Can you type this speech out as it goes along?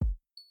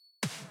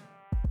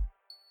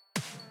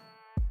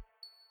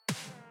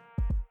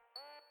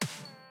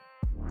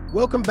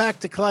Welcome back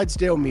to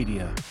Clydedale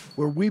Media,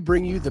 where we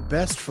bring you the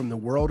best from the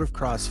world of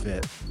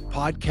CrossFit.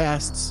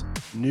 Podcasts,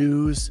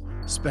 news,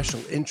 special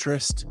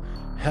interest,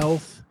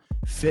 health,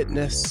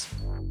 fitness.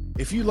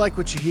 If you like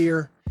what you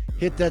hear,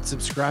 hit that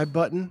subscribe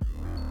button,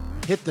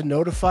 hit the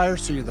notifier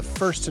so you're the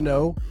first to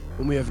know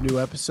when we have new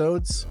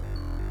episodes.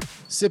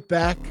 Sit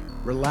back,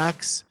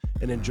 relax,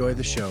 and enjoy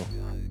the show.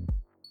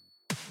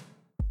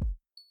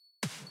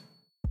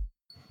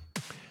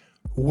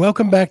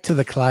 Welcome back to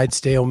the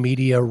Clydedale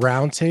Media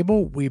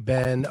Roundtable. We've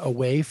been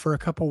away for a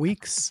couple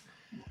weeks,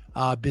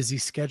 busy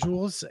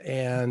schedules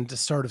and the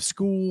start of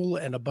school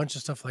and a bunch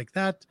of stuff like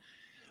that.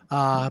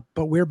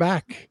 But we're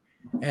back,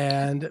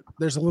 and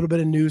there's a little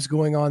bit of news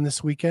going on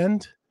this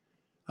weekend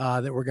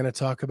that we're going to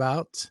talk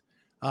about.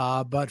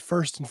 But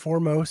first and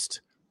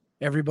foremost,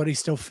 everybody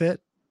still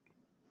fit?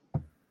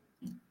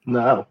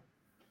 No.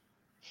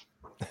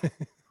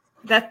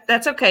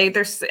 That's okay.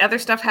 There's other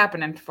stuff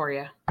happening for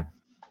you.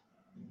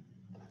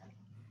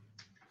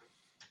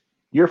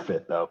 You're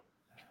fit, though.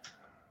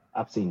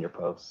 I've seen your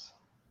posts.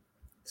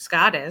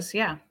 Scott is,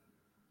 yeah.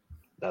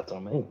 That's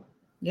on me.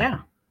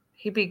 Yeah.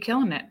 He'd be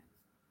killing it.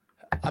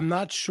 I'm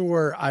not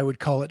sure I would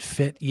call it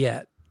fit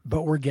yet,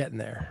 but we're getting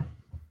there.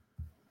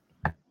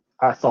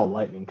 I saw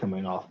lightning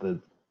coming off the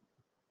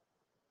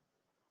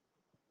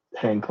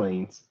hand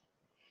cleans.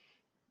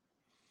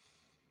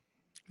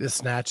 The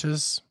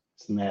snatches.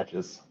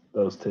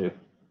 Those two.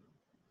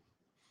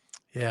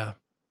 Yeah.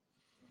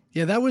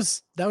 Yeah, that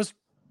was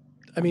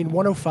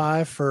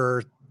 105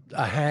 for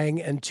a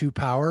hang and 2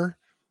 power.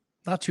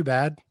 Not too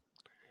bad.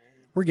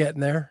 We're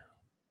getting there.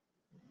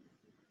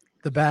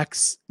 The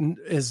backs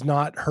is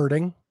not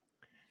hurting.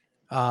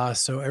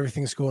 So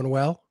everything's going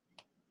well.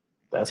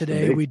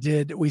 Today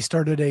we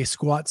started a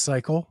squat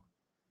cycle.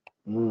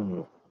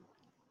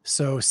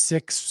 So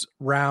 6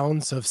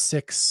 rounds of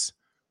 6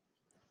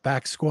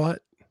 back squat.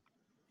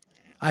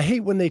 I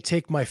hate when they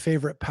take my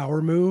favorite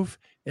power move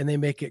and they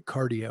make it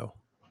cardio.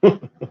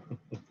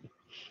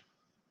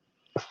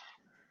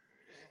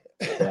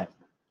 Yeah.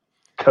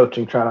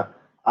 Coaching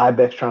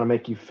Ibex trying to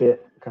make you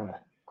fit. What kind of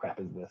crap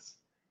is this?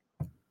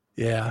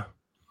 Yeah.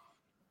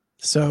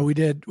 So we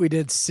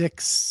did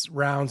 6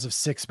 rounds of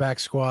 6 back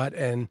squat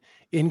and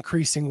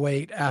increasing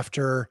weight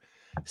after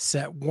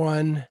set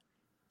 1,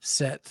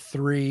 set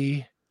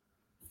 3,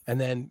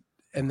 and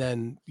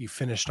then you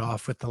finished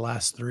off with the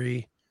last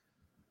 3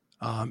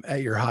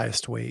 at your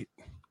highest weight.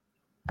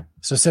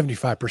 So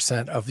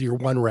 75% of your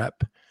 1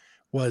 rep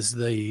was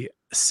the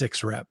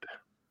 6 rep.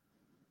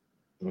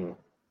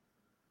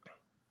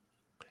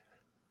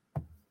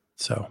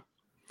 So,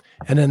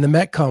 and then the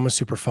Metcon was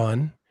super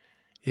fun.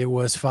 It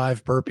was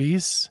 5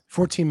 burpees,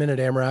 14-minute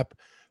AMRAP,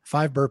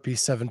 5 burpees,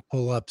 7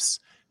 pull-ups,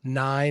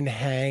 9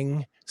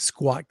 hang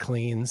squat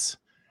cleans,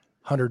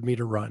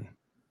 100-meter run.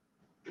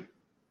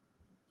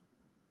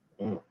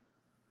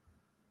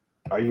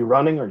 Are you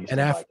running or are you still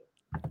biking?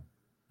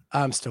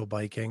 I'm still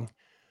biking.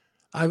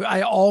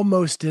 I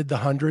almost did the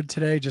 100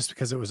 today just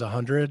because it was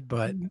 100,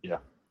 but yeah.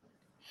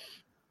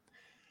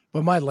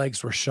 But my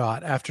legs were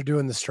shot after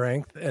doing the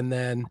strength and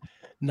then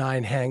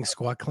 9 hang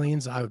squat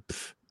cleans. I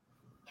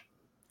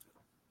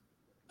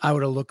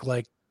would have looked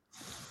like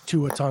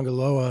Tua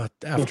Tagovailoa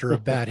after a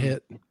bad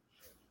hit.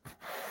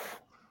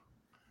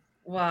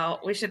 Well,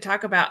 we should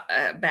talk about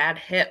a bad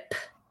hip.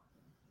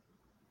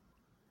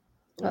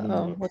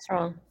 Uh-oh, what's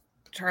wrong?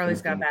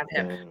 Charlie's got a bad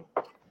hip.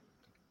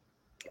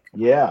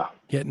 Yeah.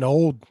 Getting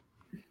old.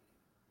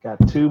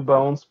 Got 2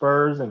 bone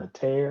spurs and a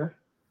tear.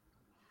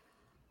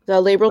 The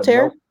labral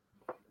tear?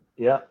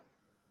 Yeah.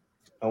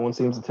 No one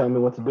seems to tell me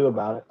what to do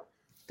about it.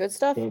 Good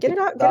stuff. Can't Get it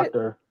out.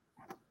 Doctor,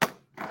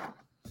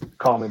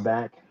 call me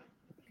back.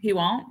 He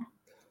won't?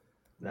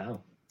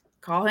 No.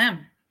 Call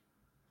him.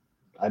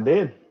 I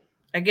did.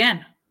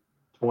 Again.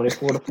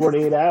 24 to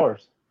 48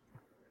 hours.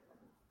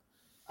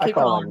 Keep I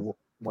call calling. like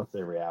once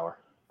every hour.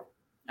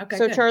 Okay.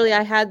 So good. Charlie,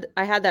 I had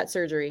that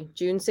surgery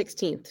June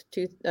 10th,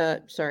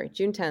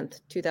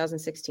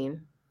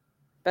 2016.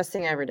 Best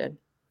thing I ever did.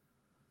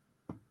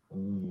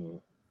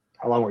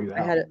 How long were you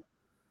out?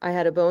 I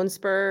had a bone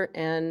spur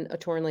and a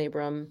torn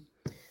labrum,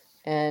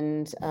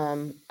 and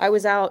I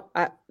was out.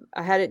 I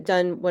had it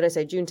done. What I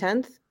say, June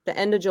 10th. The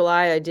end of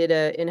July, I did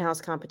a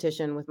in-house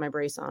competition with my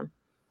brace on.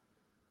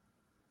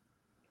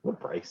 What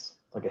brace?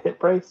 Like a hip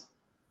brace?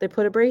 They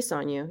put a brace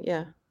on you.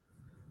 Yeah.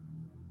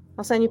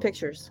 I'll send you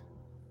pictures.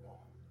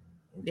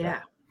 Okay. Yeah.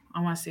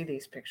 I want to see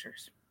these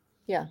pictures.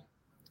 Yeah.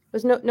 It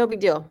was no big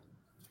deal.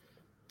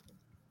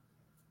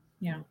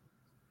 Yeah.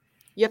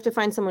 You have to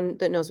find someone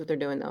that knows what they're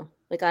doing, though.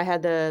 Like I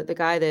had the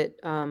guy that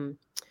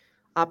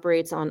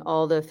operates on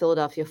all the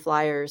Philadelphia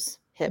Flyers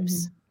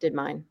hips did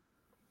mine.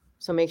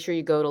 So make sure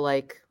you go to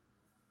like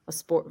a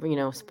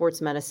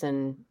sports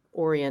medicine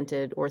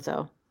oriented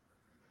ortho.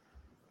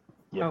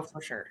 Yeah. Oh,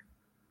 for sure.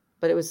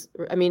 But it was,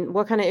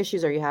 what kind of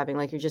issues are you having?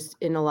 Like you're just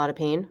in a lot of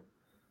pain?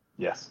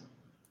 Yes.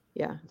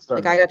 Yeah.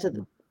 Like I got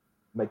to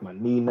make my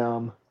knee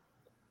numb.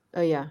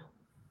 Oh yeah.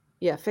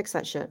 Yeah. Fix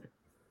that shit.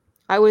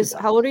 How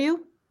old are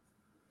you?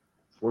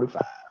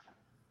 45.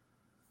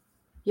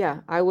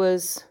 Yeah. I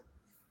was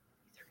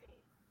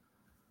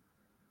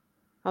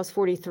I was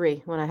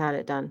 43 when I had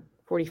it done.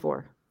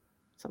 44,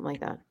 something like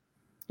that.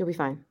 You'll be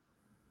fine.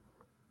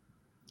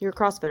 You're a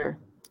CrossFitter.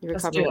 You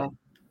Let's recover do it. well.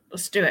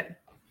 Let's do it.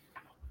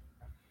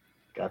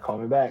 Gotta call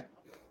me back.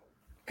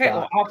 Okay,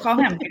 well, I'll call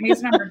him. Give me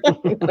his number.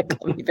 You gotta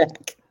call me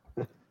back.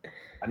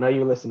 I know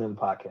you listen to the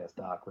podcast,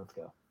 Doc. Let's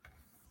go.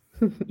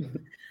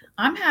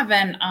 I'm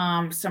having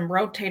some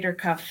rotator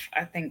cuff,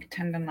 I think,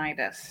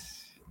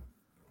 tendonitis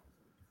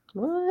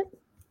What?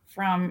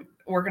 from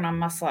working on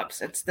muscle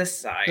ups. It's this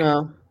side.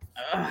 Oh,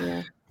 Ugh.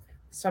 yeah.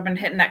 So I've been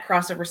hitting that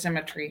crossover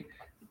symmetry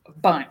a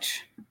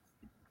bunch.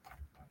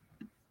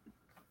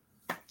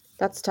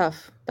 That's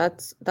tough.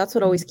 That's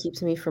what always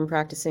keeps me from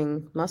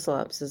practicing muscle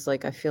ups is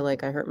like I feel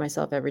like I hurt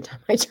myself every time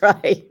I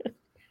try.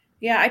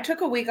 Yeah, I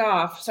took a week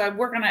off. So I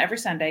work on it every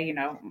Sunday, you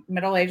know,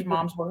 middle-aged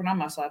moms working on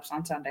muscle ups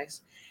on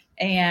Sundays.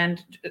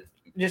 And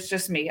it's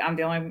just me. I'm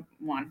the only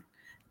one.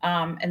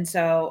 And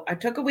so I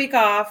took a week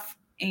off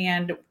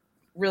and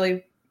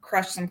really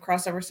crushed some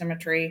crossover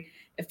symmetry.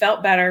 It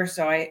felt better.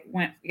 So I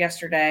went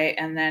yesterday.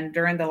 And then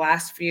during the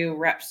last few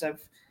reps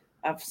of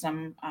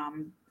some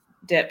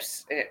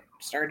dips, it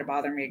started to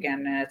bother me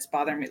again. And it's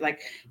bothering me.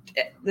 Like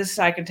this,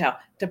 I can tell.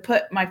 To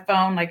put my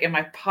phone like in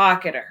my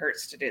pocket, it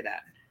hurts to do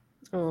that.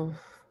 Oh,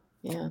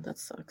 yeah, that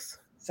sucks.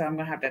 So I'm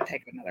going to have to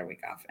take another week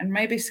off and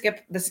maybe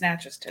skip the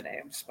snatches today.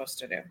 I'm supposed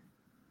to do.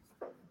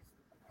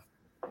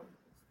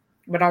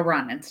 But I'll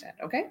run instead.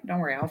 Okay. Don't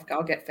worry.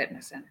 I'll get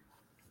fitness in.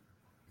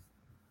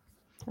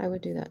 I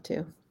would do that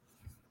too.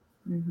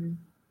 Mm-hmm.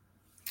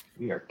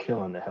 We are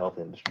killing the health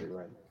industry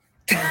right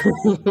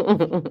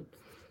now.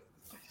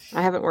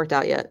 I haven't worked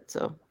out yet,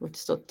 so we're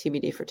still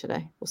TBD for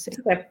today. We'll see.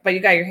 Okay, but you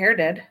got your hair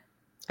did.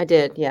 I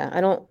did, yeah.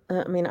 I don't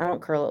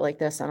curl it like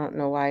this. I don't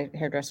know why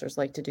hairdressers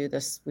like to do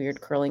this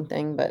weird curling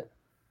thing, but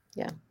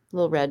yeah, a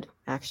little red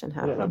action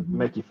Yeah, happening. to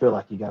make you feel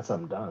like you got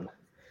something done.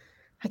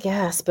 I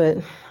guess, but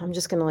I'm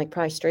just gonna like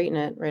probably straighten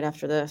it right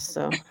after this.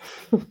 So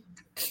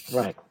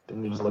Right.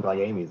 Then you just look like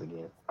Amy's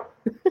again.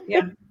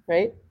 Yeah.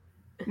 right?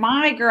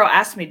 My girl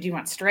asked me, do you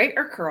want straight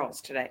or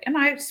curls today? And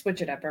I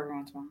switch it up every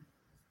once in a while.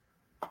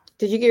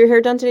 Did you get your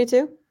hair done today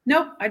too?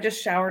 Nope. I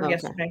just showered Okay.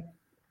 yesterday.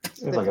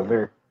 It's like a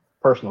very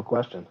personal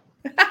question.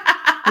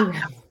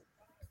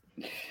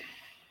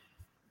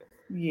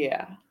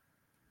 Yeah.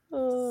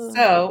 Oh.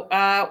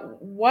 So,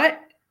 what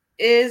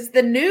is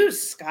the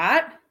news,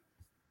 Scott?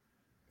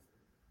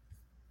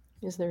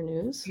 Is there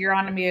news? You're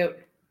on a mute.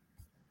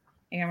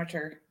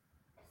 Amateur.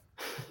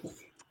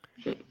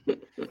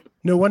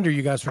 No wonder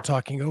you guys were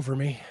talking over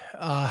me.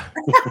 'Cause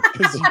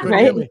you couldn't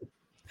Right? hear me.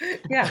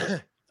 Yeah.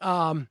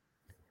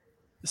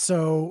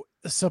 So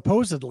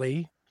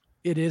supposedly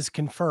it is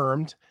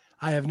confirmed.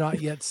 I have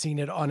not yet seen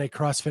it on a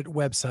CrossFit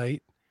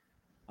website.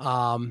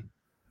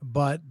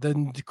 But the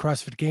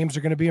CrossFit Games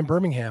are going to be in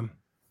Birmingham,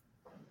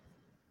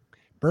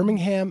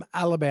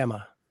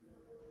 Alabama.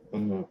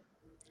 Mm-hmm.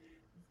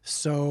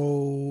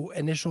 So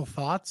initial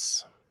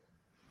thoughts?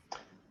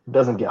 It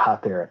doesn't get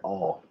hot there at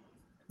all.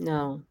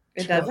 No.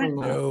 It doesn't?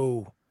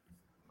 No.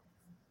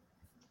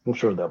 I'm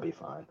sure they'll be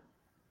fine.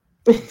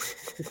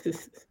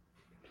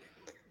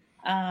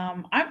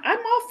 I'm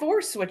all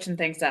for switching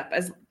things up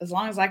as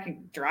long as I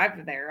can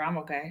drive there. I'm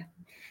okay.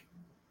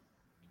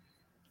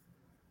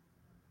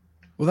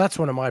 Well, that's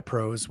one of my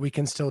pros. We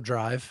can still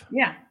drive.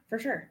 Yeah, for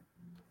sure.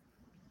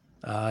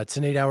 It's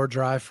an 8-hour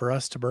drive for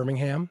us to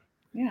Birmingham.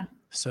 Yeah.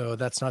 So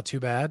that's not too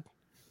bad.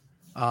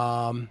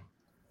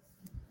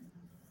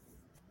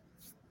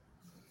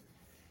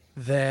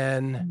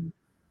 Then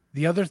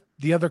the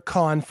other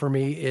con for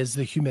me is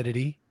the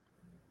humidity.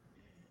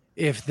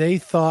 If they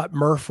thought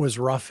Murph was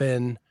rough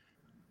in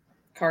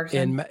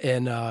Carson.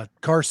 in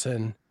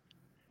Carson,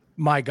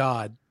 my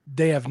God,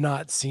 they have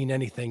not seen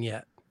anything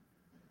yet.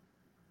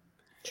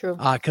 True.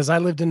 Because I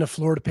lived in the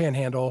Florida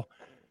Panhandle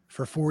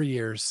for 4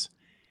 years.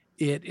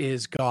 It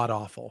is god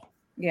awful.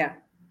 Yeah.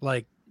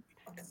 Like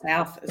The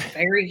South is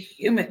very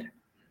humid.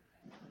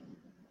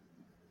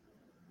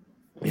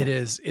 it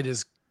is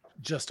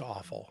just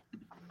awful.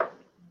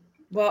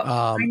 Well,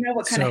 I know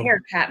what kind of so-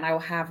 hair Pat and I will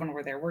have when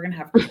we're there. We're gonna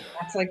have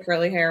actually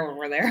curly hair when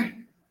we're there.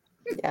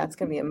 Yeah, it's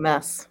gonna be a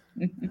mess.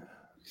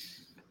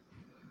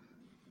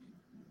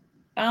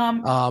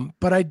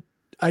 But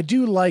I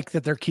do like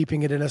that they're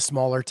keeping it in a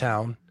smaller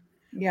town.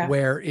 Yeah.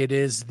 Where it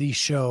is the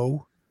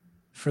show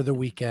for the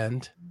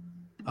weekend.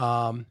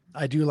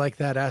 I do like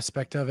that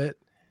aspect of it.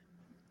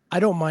 I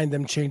don't mind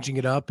them changing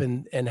it up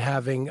and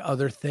having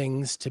other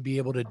things to be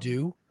able to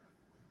do.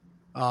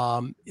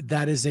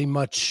 That is a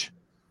much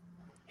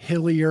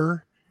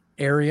hillier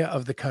area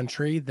of the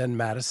country than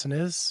Madison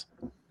is.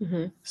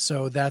 Mm-hmm.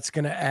 So that's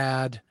going to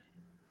add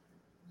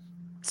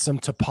some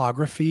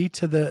topography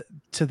to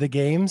the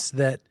games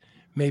that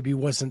maybe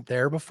wasn't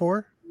there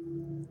before.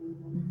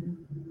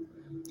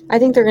 I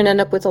think they're gonna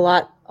end up with a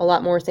lot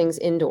more things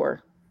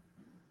indoor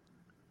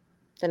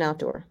than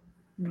outdoor,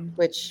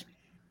 which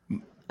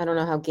I don't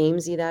know how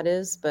gamesy that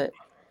is, but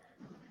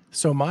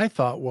So my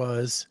thought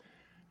was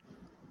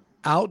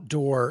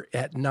outdoor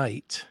at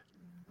night,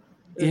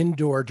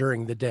 indoor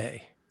during the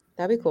day.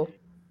 that'd be cool.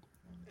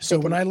 So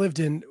when I lived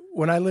in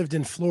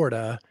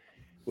Florida,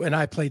 when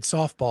I played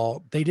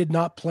softball, they did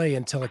not play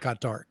until it got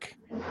dark,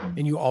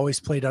 and you always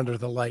played under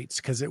the lights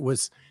because it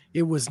was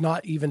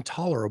not even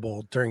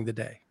tolerable during the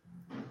day.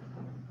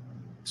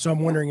 So I'm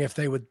wondering if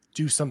they would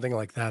do something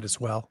like that as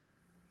well.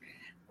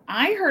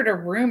 I heard a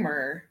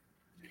rumor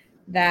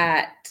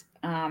that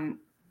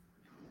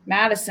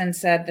Madison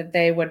said that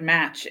they would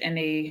match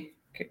any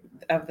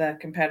of the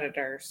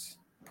competitors'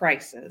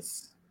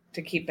 prices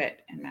to keep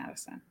it in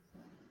Madison.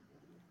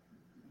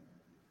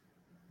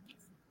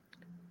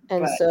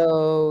 And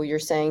so you're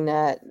saying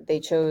that they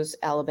chose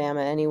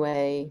Alabama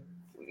anyway?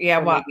 Yeah,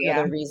 well, yeah.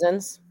 Other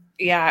reasons?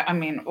 Yeah, I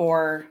mean,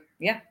 I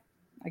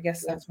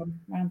guess that's what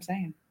I'm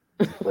saying.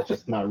 That's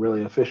just not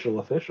really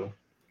official.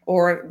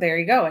 Or there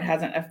you go. It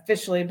hasn't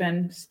officially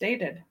been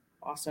stated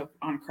also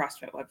on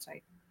CrossFit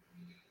website.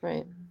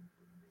 Right.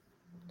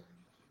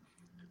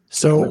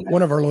 So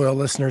one of our loyal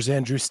listeners,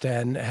 Andrew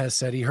Sten, has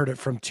said he heard it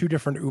from 2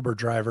 different Uber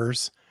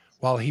drivers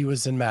while he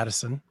was in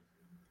Madison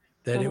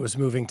that it was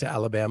moving to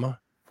Alabama.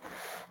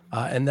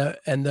 And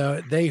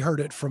they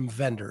heard it from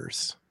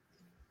vendors.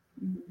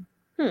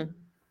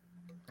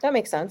 That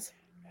makes sense.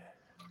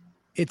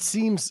 It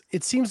seems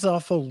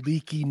awful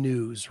leaky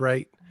news,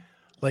 right?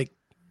 Like,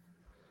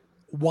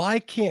 why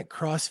can't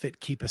CrossFit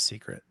keep a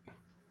secret?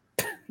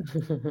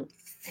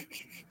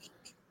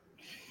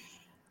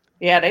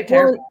 Yeah, they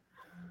terrible. Well,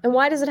 and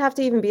why does it have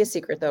to even be a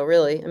secret, though?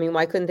 Really, I mean,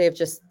 why couldn't they have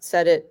just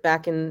said it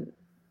back in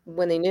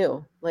when they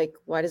knew? Like,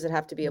 why does it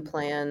have to be a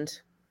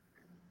planned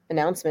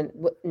announcement?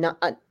 Not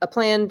a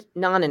planned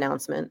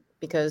non-announcement,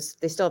 because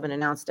they still haven't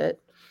announced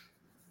it.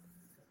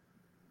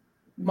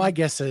 My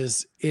guess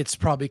is it's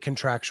probably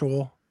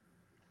contractual.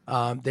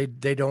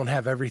 They don't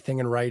have everything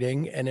in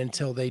writing, and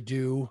until they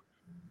do,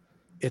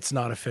 it's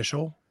not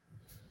official.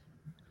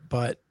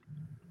 But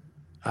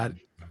I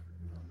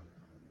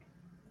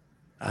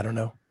don't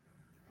know.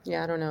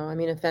 Yeah, I don't know. I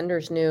mean, if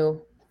vendors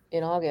knew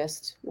in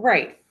August,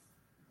 Right.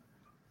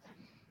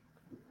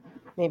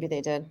 maybe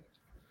they did.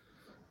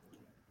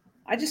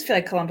 I just feel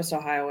like Columbus,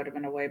 Ohio would have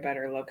been a way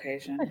better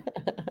location.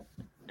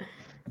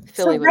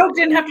 Philly So Rogue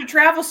didn't have to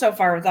travel so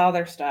far with all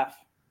their stuff.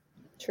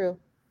 True.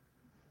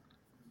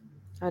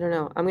 I don't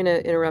know. I'm going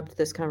to interrupt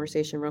this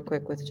conversation real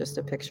quick with just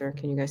a picture.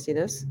 Can you guys see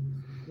this?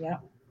 Yeah.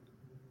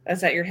 Is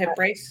that your hip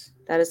brace?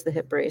 That is the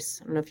hip brace.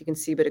 I don't know if you can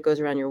see, but it goes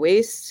around your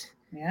waist.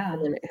 Yeah.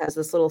 And then it has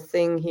this little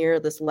thing here,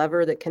 this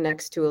lever that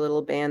connects to a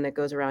little band that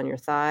goes around your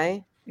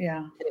thigh. Yeah.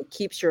 And it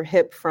keeps your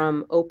hip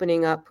from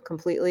opening up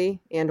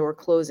completely and or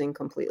closing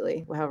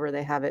completely, however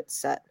they have it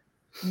set.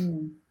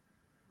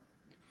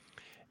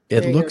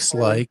 It looks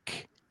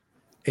like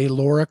a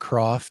Laura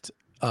Croft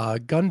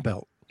gun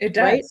belt. It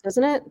does. Right?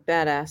 Doesn't it?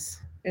 Badass.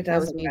 It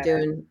does. That was me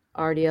doing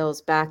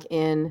RDLs back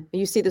in,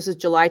 you see, this was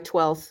July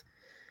 12th,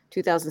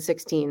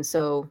 2016.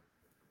 So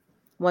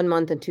 1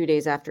 month and 2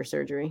 days after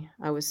surgery,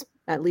 I was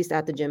at least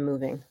at the gym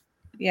moving.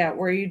 Yeah.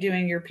 Were you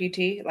doing your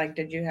PT? Like,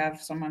 did you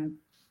have someone?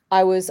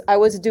 I was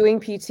doing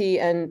PT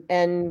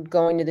and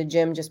going to the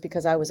gym just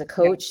because I was a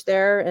coach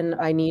there and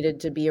I needed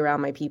to be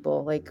around my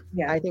people. Like,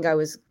 I think I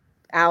was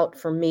out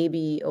for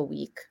maybe a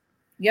week.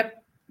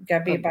 Yep. Got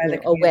to be by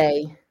the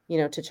away,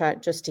 to try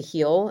just to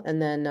heal.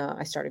 And then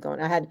I started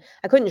going. I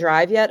couldn't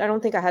drive yet. I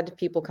don't think I had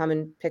people come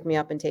and pick me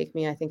up and take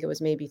me. I think it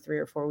was maybe 3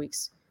 or 4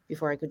 weeks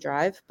before I could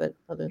drive. But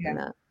other than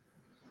that,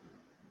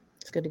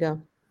 it's good to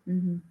go.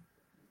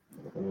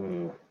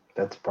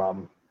 That's a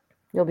problem.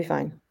 You'll be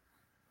fine.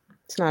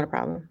 It's not a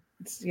problem.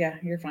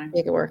 You're fine.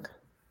 Make it work.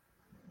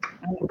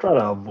 We'll try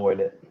to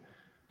avoid it.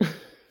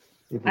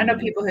 I know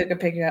people who could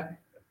pick you up.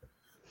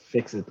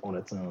 Fix it on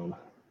its own.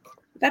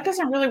 That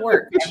doesn't really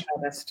work. I've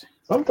noticed.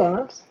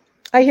 Sometimes.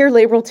 I hear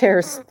labral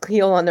tears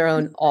heal on their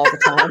own all the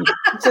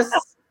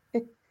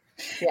time.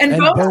 And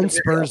bone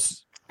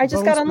spurs. I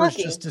just got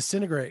unlucky. Just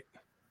disintegrate.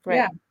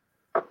 Right.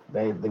 Yeah.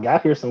 They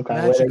got here some kind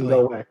of way they can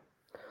go away.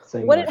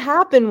 What had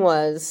happened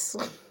was,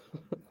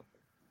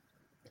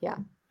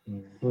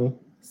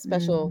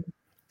 special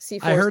C4.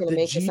 I heard that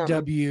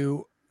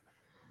GW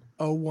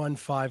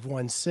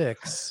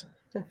 01516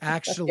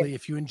 actually,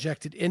 if you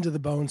inject it into the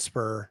bone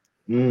spur,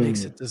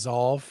 makes it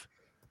dissolve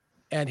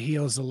and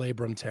heals the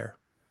labrum tear.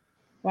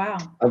 Wow.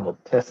 I will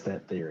test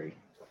that theory.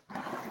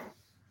 I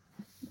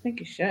think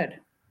you should.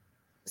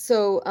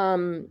 So,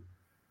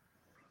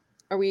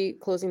 are we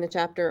closing the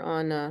chapter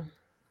on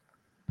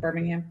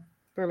Birmingham?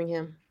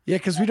 Birmingham. Yeah,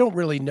 because we don't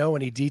really know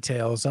any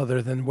details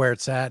other than where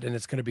it's at, and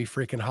it's going to be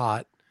freaking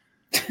hot.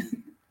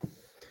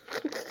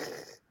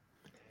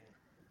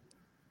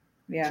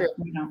 Yeah, true.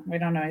 We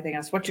don't know anything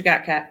else. What you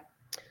got, Kat?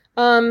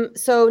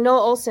 So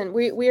Noah Olson,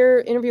 we're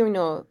interviewing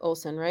Noah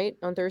Olson, right,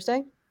 on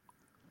Thursday?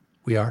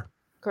 We are.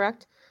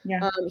 Correct?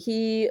 Yeah.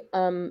 He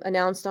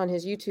announced on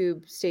his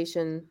YouTube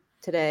station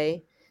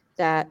today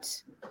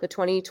that the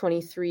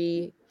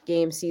 2023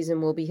 game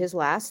season will be his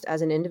last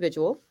as an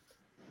individual,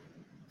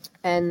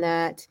 and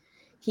that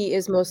he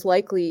is most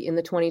likely in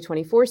the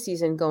 2024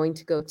 season going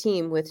to go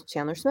team with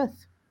Chandler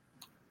Smith.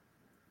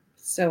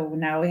 So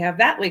now we have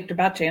that leaked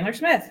about Chandler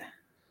Smith.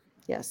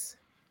 Yes.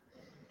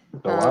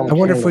 I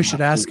wonder if we should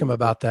ask him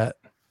about that.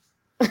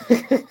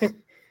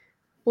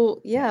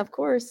 Well, yeah, of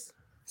course.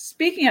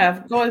 Speaking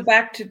of, going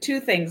back to two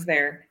things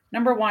there.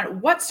 Number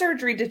one, what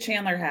surgery did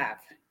Chandler have?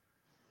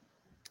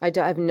 I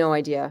have no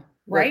idea.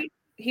 Right?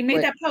 He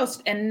made that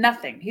post and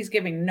nothing. He's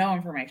giving no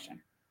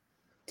information.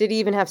 Did he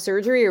even have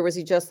surgery, or was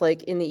he just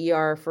like in the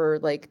ER for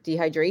like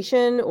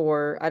dehydration,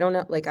 or I don't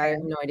know. Like, I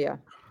have no idea.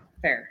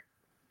 Fair.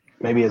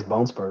 Maybe his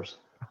bone spurs.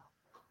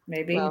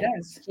 Maybe he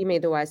does. He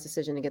made the wise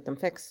decision to get them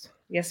fixed.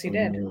 Yes, he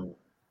did.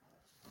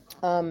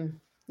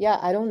 Yeah,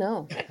 I don't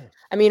know.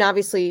 I mean,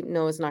 obviously,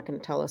 Noah's not going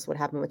to tell us what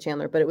happened with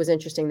Chandler, but it was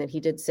interesting that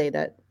he did say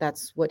that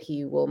that's what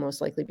he will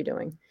most likely be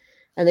doing.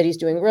 And that he's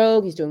doing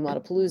Rogue, he's doing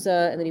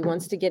Lollapalooza, and that he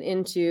wants to get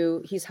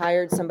into, he's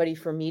hired somebody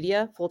for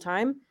media full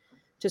time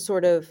to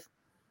sort of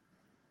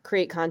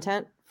create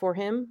content for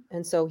him.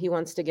 And so he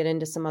wants to get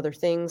into some other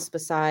things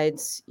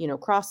besides, you know,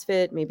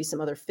 CrossFit, maybe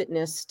some other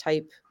fitness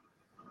type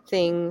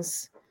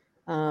things.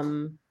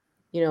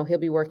 You know, he'll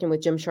be working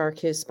with Gymshark,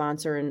 his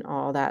sponsor, and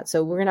all that.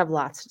 So we're gonna have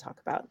lots to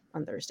talk about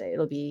on Thursday.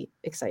 It'll be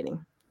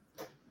exciting.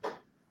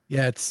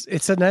 Yeah,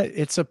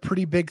 it's a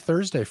pretty big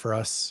Thursday for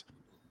us.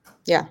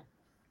 Yeah.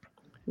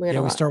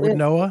 We start with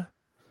Noah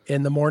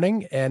in the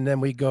morning, and then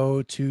we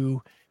go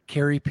to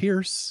Carrie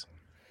Pierce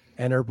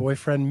and her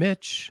boyfriend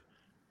Mitch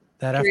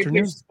that Carrie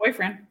afternoon. Pierce's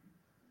boyfriend.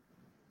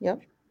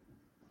 Yep.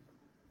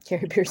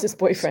 Carrie Pierce's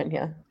boyfriend,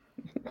 yeah.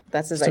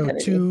 That's his identity.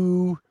 So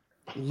 2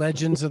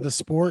 legends of the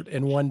sport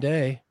in one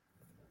day.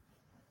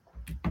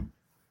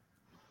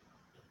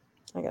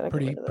 I gotta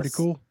pretty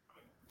cool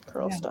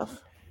curl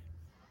stuff.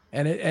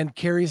 And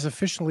Carrie's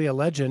officially a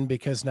legend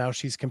because now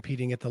she's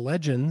competing at the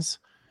Legends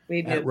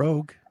at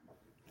Rogue.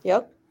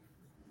 Yep.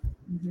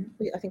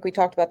 I think we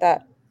talked about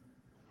that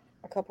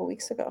a couple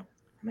weeks ago.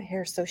 My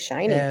hair is so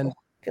shiny. And it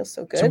feels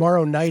so good.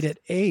 Tomorrow night at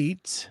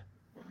 8,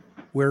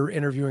 we're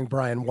interviewing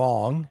Brian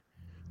Wong,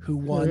 who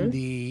won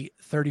the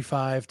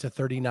 35 to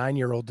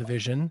 39-year-old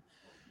division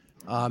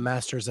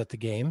Masters at the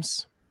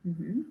Games.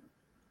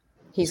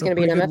 He's going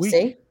to be an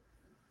MFC.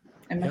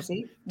 MFC.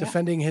 Yep.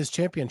 Defending his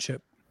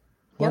championship.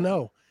 Well,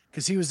 no,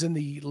 because he was in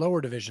the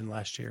lower division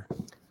last year.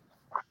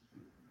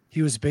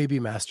 He was baby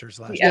masters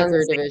last year.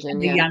 Younger division.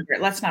 The younger.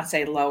 Let's not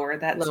say lower.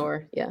 That's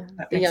lower. Yeah.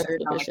 The younger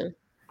division.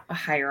 A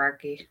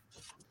hierarchy.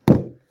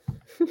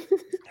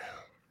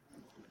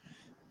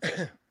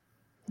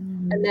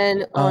 And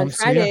then on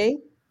Friday,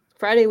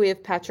 we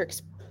have Patrick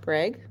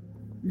Sprague,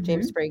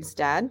 James Sprague's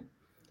dad.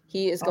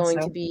 He is going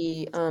to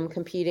be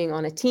competing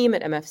on a team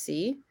at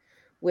MFC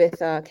with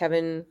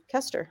Kevin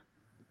Kester.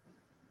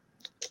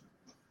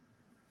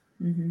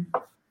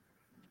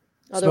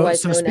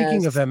 Otherwise so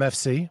speaking of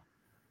MFC.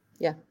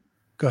 Yeah.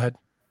 Go ahead.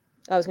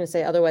 I was going to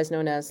say, otherwise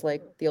known as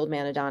like the old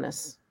man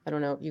Adonis. I don't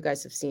know if you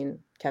guys have seen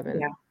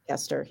Kevin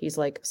Kester. He's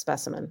like a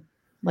specimen,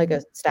 like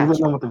a statue.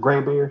 The one with the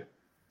gray beard?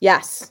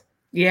 Yes.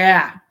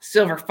 Yeah.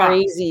 Silver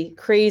fox.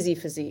 Crazy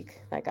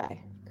physique. That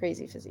guy.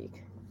 Crazy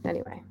physique.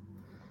 Anyway.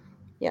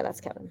 Yeah,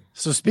 that's Kevin.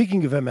 So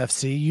speaking of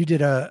MFC, you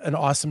did an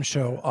awesome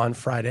show on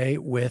Friday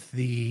with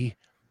the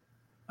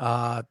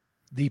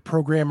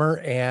programmer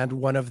and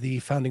one of the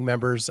founding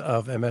members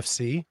of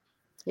MFC.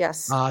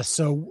 Yes.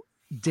 So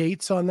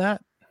dates on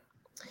that?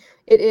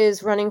 It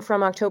is running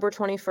from October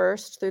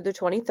 21st through the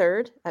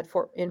 23rd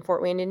in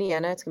Fort Wayne,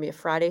 Indiana. It's going to be a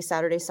Friday,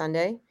 Saturday,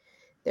 Sunday.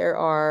 There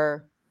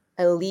are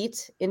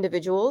elite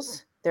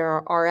individuals. There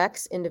are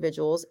RX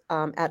individuals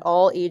at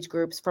all age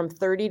groups from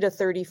 30 to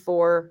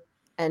 34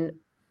 and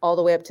all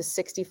the way up to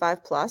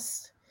 65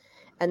 plus.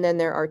 And then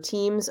there are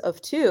teams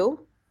of 2,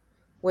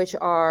 which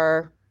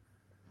are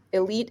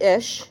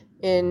elite-ish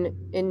in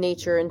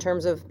nature in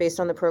terms of based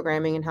on the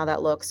programming and how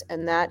that looks.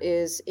 And that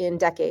is in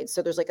decades.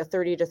 So there's like a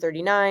 30 to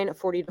 39, a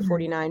 40 to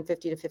 49,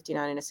 50 to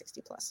 59, and a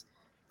 60 plus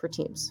for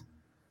teams.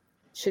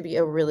 Should be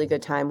a really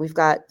good time. We've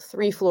got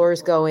 3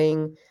 floors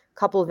going, a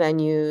couple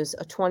venues,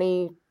 a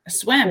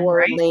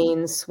 24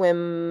 lane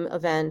swim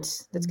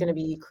event that's going to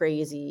be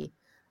crazy.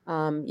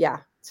 Yeah,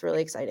 it's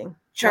really exciting.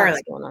 Charlie,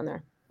 what's going on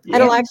there? Yeah.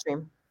 And a live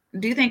stream.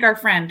 Do you think our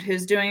friend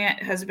who's doing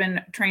it has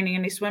been training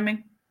any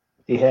swimming?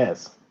 He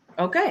has.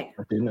 Okay.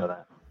 I do know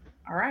that.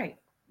 All right.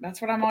 That's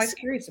what I'm always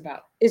curious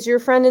about. Is your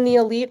friend in the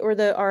elite or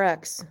the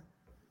RX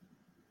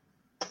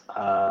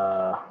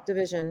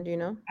division? Do you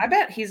know? I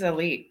bet he's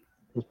elite.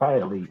 He's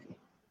probably elite.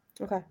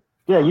 Okay.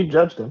 Yeah, you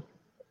judged him.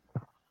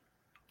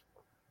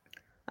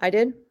 I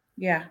did?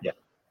 Yeah. Yeah.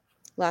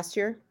 Last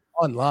year?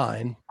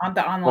 Online. On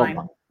the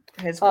online.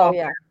 His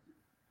yeah.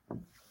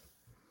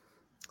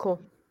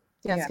 Cool.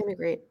 Yeah, it's going to be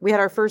great. We had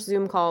our first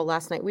Zoom call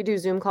last night. We do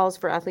Zoom calls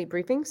for athlete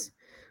briefings.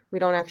 We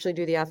don't actually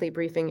do the athlete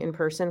briefing in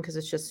person because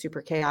it's just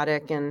super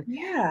chaotic. And,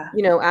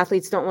 you know,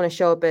 athletes don't want to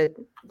show up at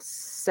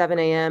 7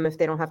 a.m. if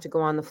they don't have to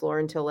go on the floor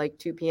until like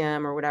 2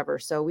 p.m. or whatever.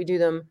 So we do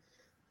them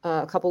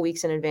a couple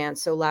weeks in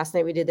advance. So last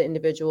night we did the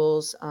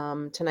individuals.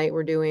 Tonight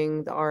we're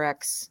doing the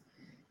RX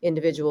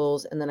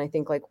individuals. And then I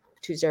think like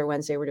Tuesday or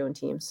Wednesday we're doing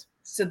teams.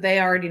 So they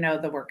already know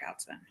the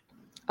workouts then?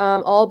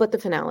 All but the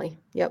finale.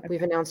 Yep. Okay.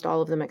 We've announced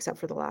all of them except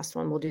for the last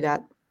one. We'll do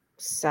that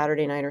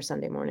Saturday night or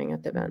Sunday morning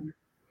at the event.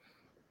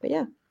 But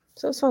yeah.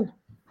 So it's fun.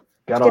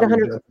 Got all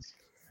 100.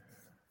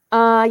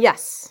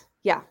 Yes.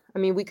 Yeah. I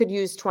mean, we could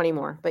use 20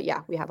 more, but yeah,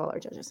 we have all our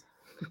judges.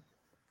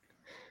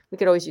 We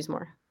could always use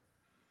more.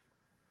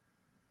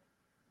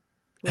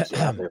 Get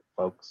out there,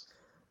 folks.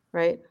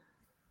 Right?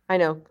 I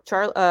know.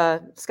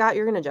 Scott,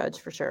 you're going to judge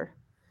for sure.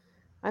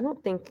 I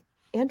think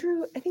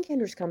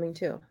Andrew's coming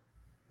too.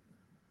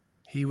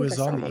 He was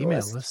on the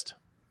email list.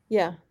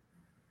 Yeah.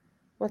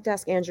 We'll have to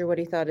ask Andrew what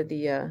he thought of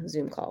the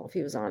Zoom call if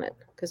he was on it,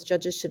 because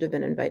judges should have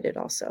been invited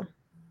also.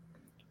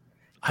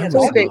 I was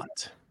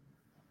not.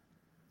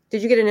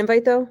 Did you get an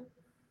invite though?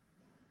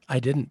 I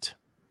didn't.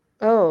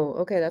 Oh,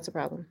 okay, that's a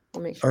problem.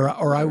 I'll make sure.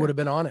 Or I would have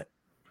been on it.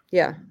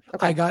 Yeah.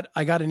 Okay.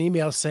 I got an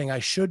email saying I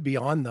should be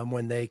on them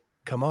when they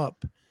come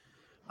up,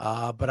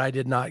 but I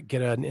did not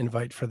get an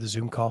invite for the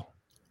Zoom call.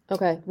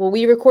 Okay. Well,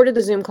 we recorded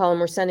the Zoom call and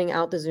we're sending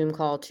out the Zoom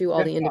call to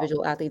all the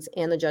individual athletes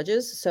and the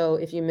judges. So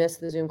if you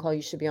missed the Zoom call,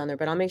 you should be on there.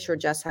 But I'll make sure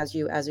Jess has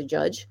you as a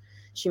judge.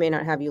 She may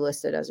not have you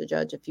listed as a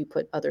judge if you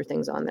put other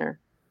things on there.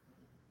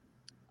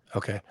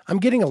 Okay. I'm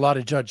getting a lot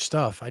of judge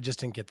stuff. I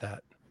just didn't get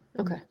that.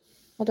 Okay.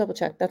 I'll double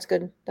check. That's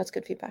good. That's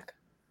good feedback.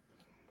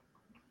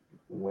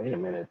 Wait a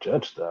minute,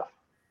 judge stuff.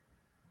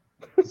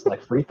 It's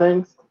like free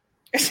things.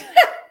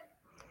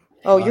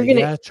 Oh, you're gonna,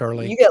 yeah,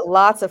 Charlie. You get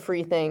lots of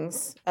free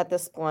things at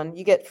this one.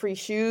 You get free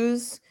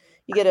shoes,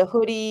 you get a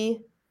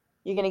hoodie,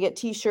 you're gonna get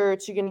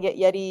t-shirts, you're gonna get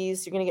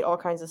Yetis, you're gonna get all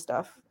kinds of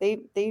stuff.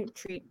 They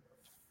treat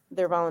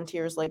their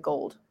volunteers like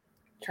gold.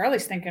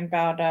 Charlie's thinking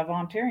about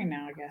volunteering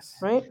now, I guess.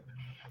 Right?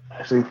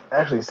 Actually,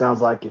 it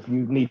sounds like if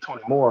you need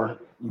 20 more,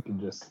 you can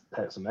just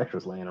have some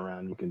extras laying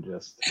around. You can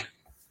just.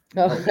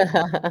 Oh.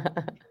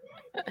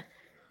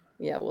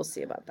 Yeah, we'll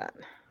see about that.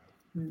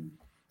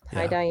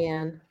 Hi, Yeah.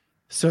 Diane.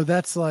 So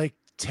that's like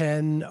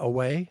 10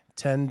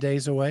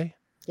 days away.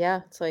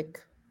 Yeah, it's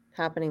like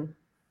happening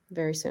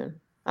very soon.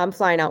 I'm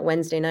flying out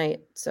Wednesday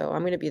night, so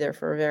I'm going to be there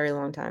for a very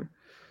long time.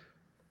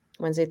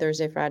 Wednesday,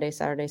 Thursday, Friday,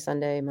 Saturday,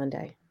 Sunday,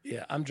 Monday.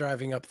 Yeah, I'm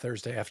driving up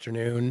Thursday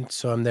afternoon,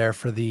 so I'm there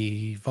for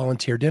the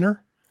volunteer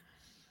dinner,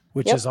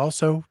 which is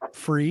also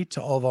free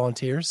to all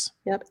volunteers.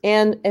 Yep.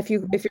 And if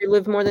you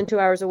live more than 2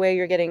 hours away,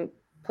 you're getting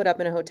put up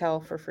in a hotel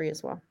for free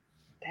as well.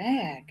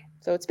 Dag.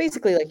 So it's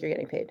basically like you're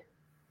getting paid.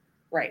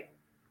 Right.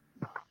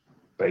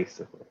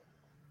 Basically.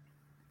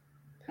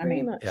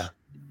 Pretty much. Yeah.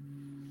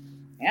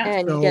 Yeah.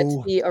 And you get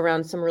to be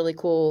around some really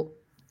cool,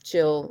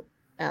 chill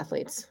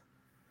athletes.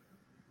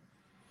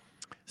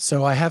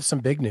 So I have some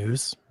big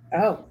news.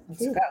 Oh,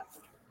 let's go.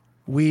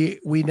 We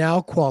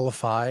now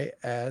qualify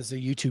as a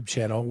YouTube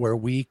channel where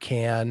we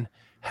can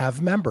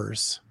have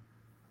members.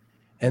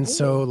 And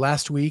so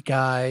last week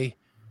I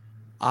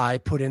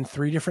put in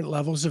 3 different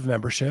levels of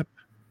membership.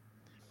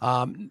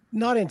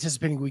 Not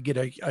anticipating we get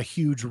a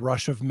huge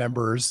rush of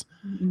members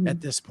at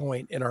this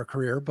point in our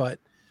career, but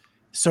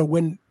so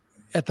when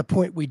at the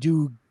point we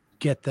do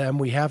get them,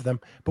 we have them,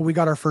 but we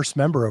got our first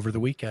member over the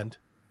weekend.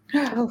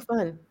 Oh,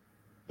 fun.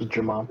 Is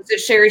your mom? Was it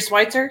Sherry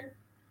Schweitzer?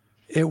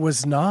 It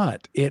was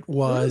not. It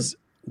was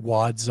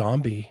Wad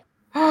Zombie.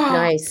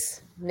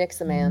 Nice. Nick's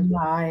the man.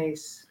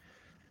 Nice.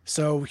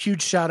 So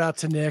huge shout out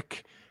to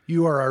Nick.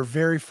 You are our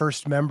very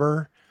first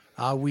member.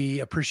 We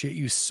appreciate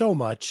you so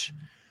much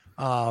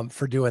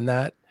for doing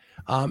that.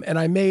 And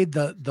I made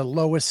the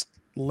lowest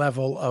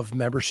level of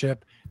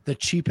membership, the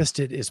cheapest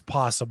it is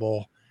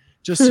possible,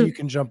 just so you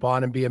can jump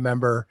on and be a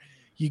member.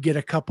 You get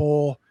a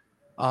couple,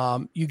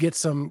 you get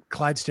some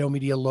Clydedale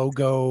Media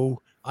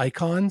logo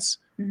icons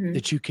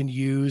that you can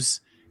use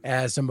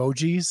as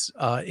emojis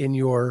in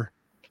your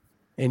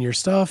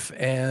stuff.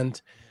 And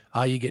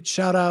you get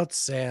shout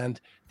outs, and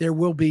there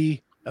will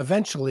be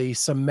eventually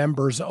some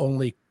members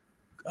only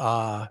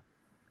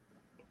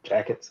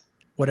Jackets.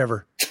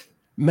 Whatever.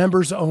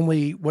 Members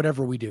only,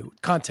 whatever we do,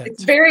 content.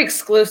 It's very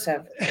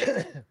exclusive.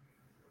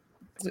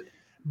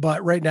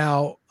 But right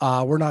now,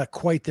 we're not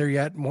quite there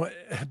yet.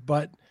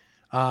 But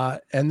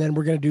and then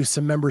we're going to do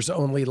some members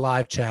only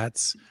live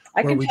chats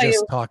where we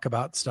just talk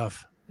about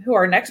stuff. Who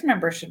our next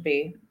member should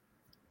be.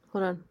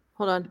 Hold on.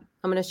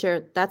 I'm going to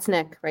share. That's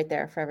Nick right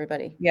there for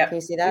everybody. Yeah. Can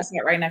you see that?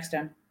 Right next to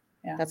him.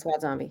 Yeah. That's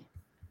Wild Zombie.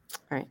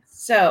 All right.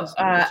 So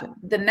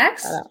the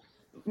next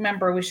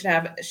member we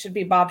should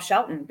be Bob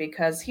Shelton,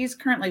 because he's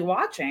currently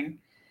watching,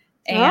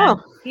 and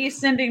he's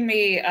sending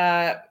me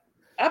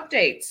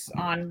updates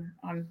on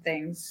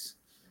things.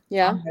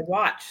 Yeah. On my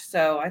watch.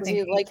 So I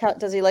think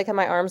does he like how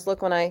my arms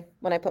look when I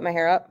put my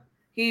hair up?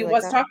 He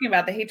was talking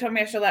about that. He told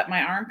me I should let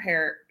my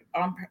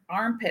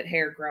armpit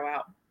hair grow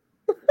out.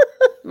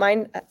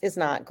 Mine is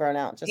not grown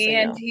out. Just and so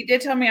you know. He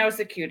did tell me I was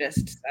the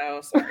cutest.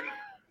 So sorry.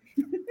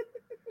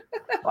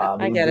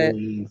 I get it.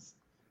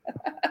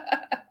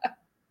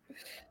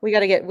 We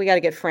gotta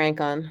get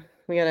Frank on.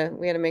 We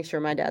gotta make sure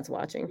my dad's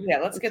watching. Yeah,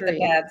 let's get the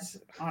dads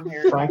on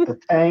here. Frank the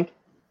Tank.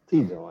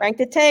 Frank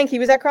the Tank. He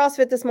was at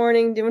CrossFit this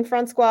morning doing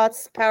front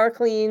squats, power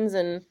cleans,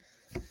 and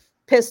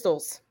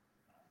pistols.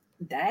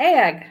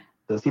 Dag.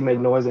 Does he make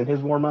noise in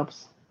his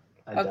warm-ups?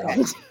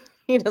 Okay.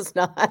 He does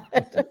not.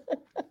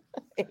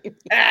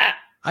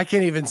 I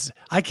can't even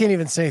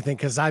say anything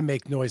because I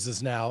make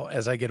noises now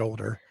as I get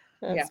older.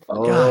 Yeah.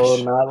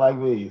 Oh, not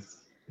like these.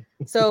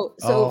 So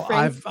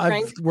Frank,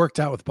 I've worked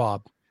out with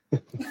Bob.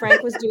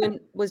 Frank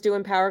was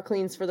doing power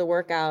cleans for the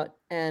workout,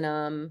 and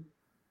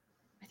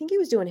I think he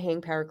was doing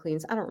hang power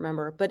cleans. I don't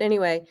remember. But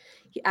anyway,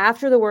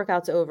 after the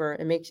workout's over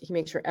and he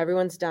makes sure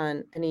everyone's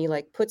done. And he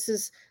like puts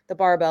the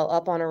barbell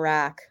up on a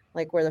rack,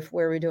 like where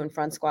we're doing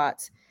front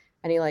squats.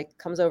 And he like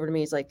comes over to me.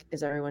 He's like,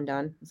 is everyone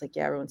done? I was like,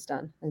 yeah, everyone's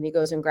done. And he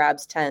goes and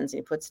grabs 10s and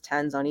he puts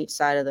 10s on each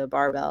side of the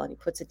barbell and he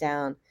puts it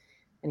down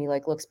and he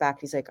like looks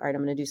back. He's like, all right,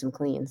 I'm going to do some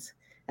cleans.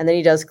 And then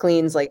he does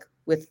cleans like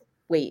with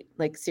weight,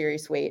 like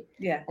serious weight.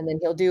 Yeah. And then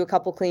he'll do a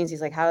couple cleans. He's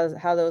like, how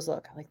those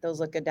look? I'm like, those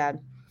look good, Dad.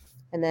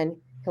 And then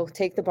he'll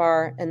take the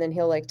bar and then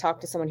he'll like talk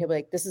to someone. He'll be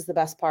like, this is the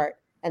best part.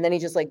 And then he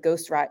just like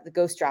ghost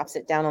drops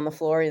it down on the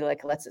floor. He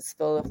like lets it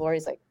spill on the floor.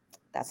 He's like,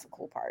 that's the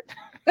cool part.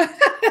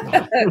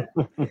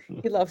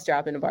 He loves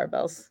dropping the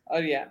barbells. Oh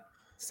yeah.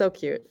 So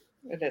cute.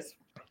 It is.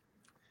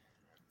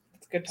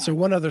 It's good time. So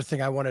one other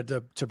thing I wanted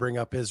to bring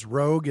up is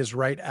Rogue is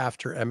right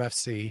after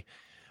MFC.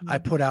 I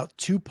put out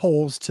 2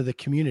 polls to the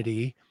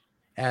community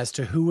as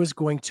to who was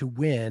going to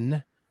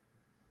win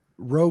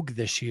Rogue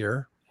this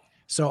year.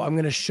 So I'm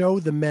going to show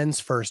the men's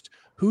first.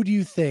 Who do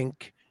you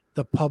think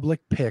the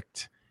public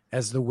picked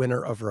as the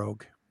winner of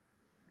Rogue?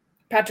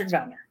 Patrick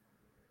Vellner.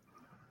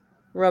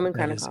 Roman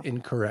That is Krennikov.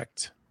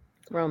 incorrect.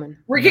 Roman.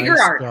 Ricky Nice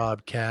Garrard.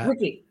 job, Kat.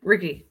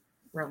 Ricky.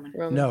 Roman.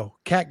 No,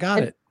 Kat got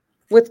And it.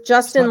 with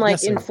Justin Stop like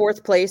guessing. in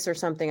 4th place or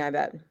something, I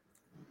bet.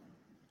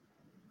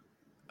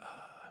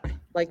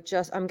 Like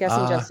I'm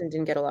guessing Justin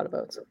didn't get a lot of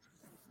votes.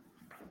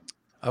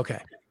 Okay.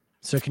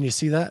 So can you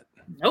see that?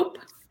 Nope.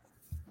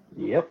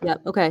 Yep.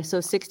 Yep. Okay.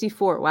 So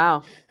 64.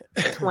 Wow.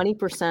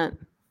 20%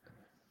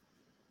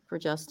 for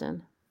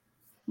Justin.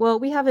 Well,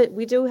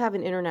 we do have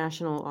an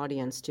international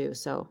audience too.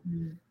 So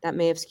that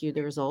may have skewed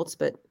the results,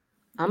 but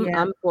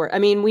I'm for it. I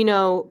mean, we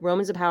know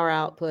Roman's a power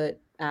output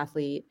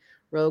athlete.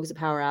 Rogue's a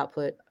power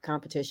output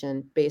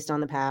competition based on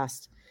the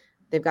past.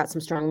 They've got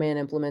some strongman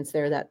implements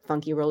there, that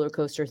funky roller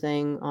coaster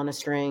thing on a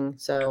string.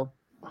 So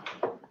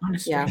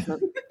yeah,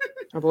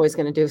 our boy's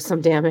going to do some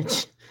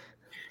damage.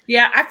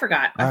 Yeah, I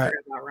forgot. I All right.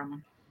 forgot about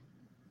Roman.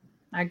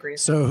 I agree.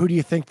 So who do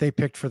you think they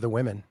picked for the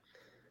women?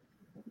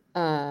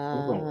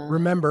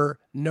 Remember,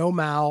 no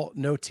Mal,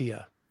 no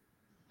Tia.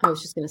 I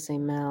was just going to say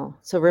Mal.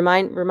 So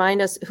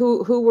remind us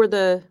who were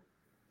the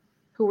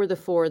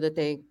 4 that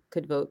they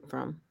could vote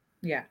from.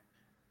 Yeah.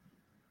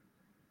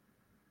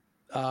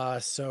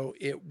 So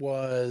it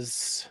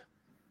was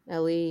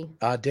Ellie,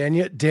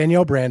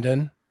 Danielle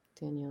Brandon,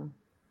 Daniel,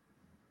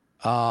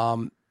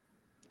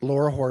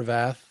 Laura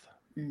Horvath,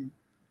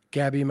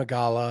 Gabby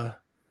Magala,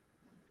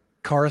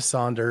 Cara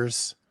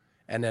Saunders,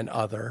 and then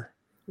other.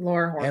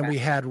 Laura Horvath. And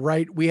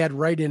we had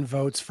write-in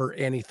votes for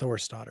Annie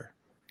Thorstadter.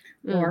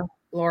 Laura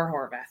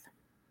Horvath.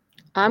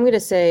 I'm going to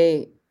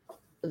say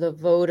the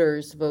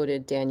voters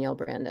voted Danielle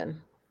Brandon.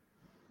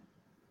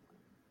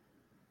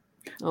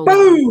 Oh,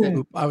 Boom!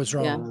 Oop, I was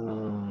wrong.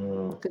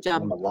 Yeah. Good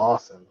job. Emma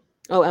Lawson.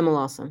 Oh, Emma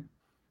Lawson.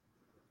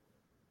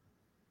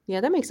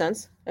 Yeah, that makes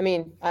sense. I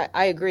mean,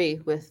 I agree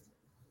with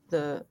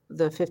the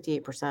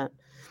 58%.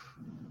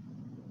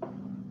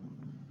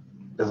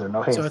 Is there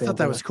no handstand? So I thought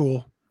that was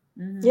cool.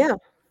 Yeah,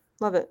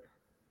 love it.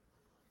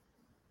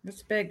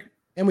 It's big.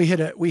 And we've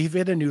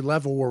hit a new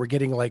level where we're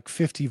getting like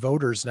 50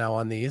 voters now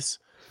on these.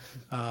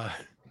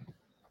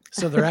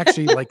 So they're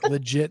actually like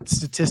legit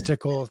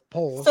statistical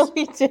polls. So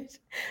we did.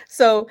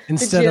 So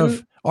instead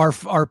of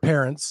our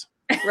parents.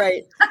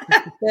 Right.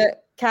 The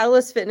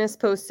Catalyst Fitness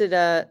posted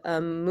a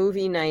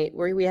movie night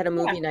where we had a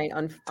movie night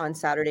on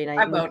Saturday night.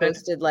 And we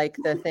posted like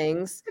the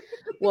things.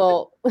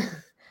 Well,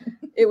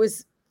 it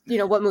was,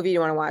 what movie do you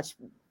want to watch?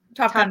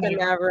 Top Gun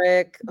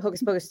Maverick,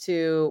 Hocus Pocus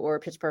 2, or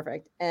Pitch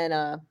Perfect.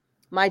 And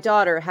my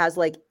daughter has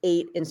like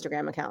 8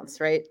 Instagram accounts,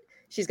 right?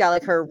 She's got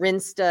like her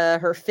Rinsta,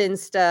 her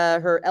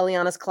Finsta, her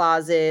Eliana's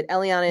Closet,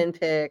 Eliana in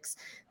Pics,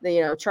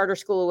 the Charter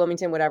School of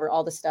Wilmington, whatever,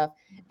 all the stuff.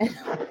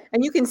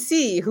 And you can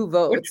see who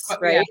votes,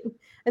 right? Yeah.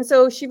 And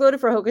so she voted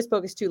for Hocus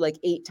Pocus 2 like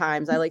 8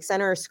 times. I like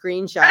sent her a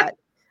screenshot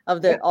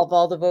of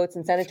all the votes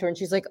and sent it to her. And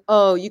she's like,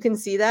 "Oh, you can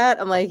see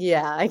that?" I'm like,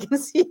 "Yeah, I can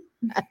see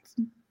that."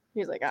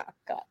 He's like, "Oh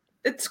God."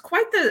 It's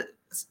quite the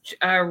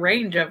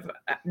range of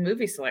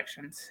movie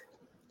selections.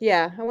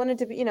 Yeah, I wanted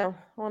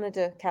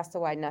to cast a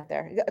wide net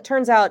there. It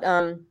turns out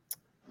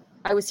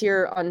I was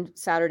here on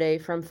Saturday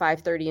from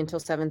 5:30 until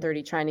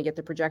 7:30 trying to get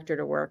the projector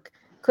to work.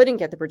 Couldn't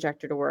get the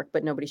projector to work,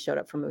 but nobody showed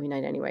up for movie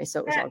night anyway, so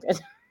it was all good.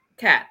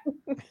 Kat,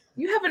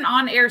 you have an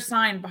on-air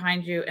sign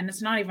behind you, and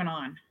it's not even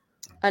on.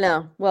 I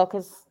know. Well,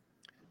 because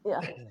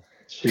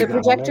the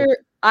projector.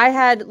 I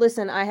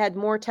had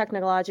more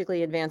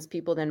technologically advanced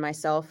people than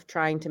myself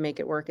trying to make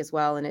it work as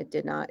well, and it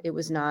did not. It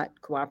was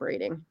not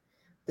cooperating.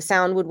 The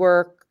sound would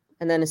work,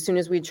 and then as soon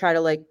as we'd try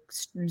to like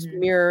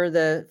mirror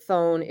the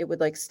phone, it would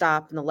like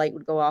stop, and the light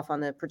would go off on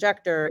the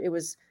projector. It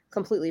was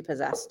completely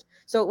possessed.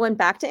 So it went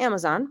back to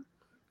Amazon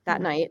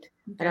that night,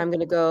 and I'm going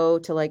to go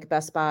to like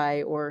Best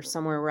Buy or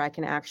somewhere where I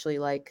can actually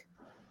like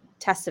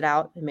test it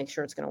out and make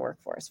sure it's going to work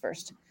for us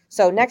first.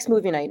 So next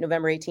movie night,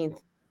 November 18th,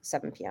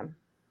 7 p.m.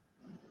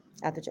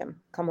 at the gym.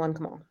 Come on.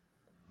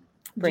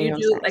 Bring your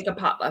own snacks. Like a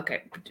pop?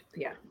 Okay.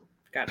 Yeah.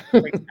 Got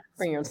it.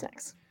 Bring your own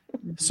snacks.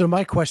 So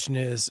my question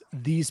is,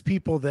 these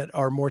people that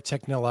are more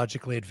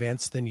technologically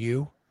advanced than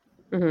you,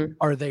 Mhm.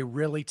 Are they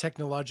really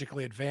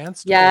technologically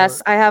advanced?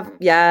 Yes, or- I have.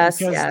 Yes,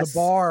 because yes. the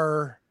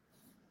bar.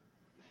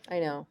 I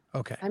know.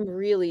 Okay. I'm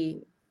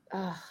really,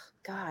 oh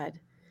God,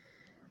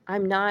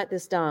 I'm not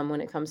this dumb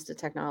when it comes to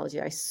technology.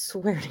 I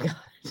swear to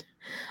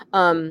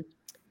God.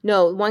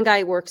 No, one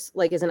guy works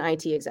like as an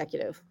IT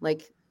executive.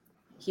 Like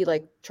he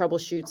like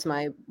troubleshoots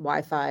my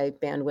Wi-Fi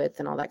bandwidth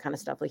and all that kind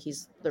of stuff. Like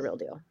he's the real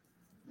deal.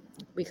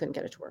 We couldn't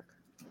get it to work.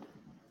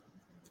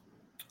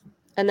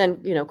 And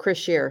then, Chris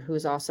Shear,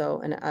 who's also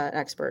an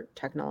expert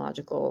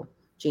technological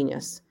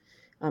genius,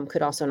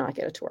 could also not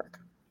get it to work.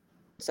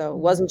 So it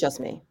wasn't just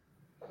me.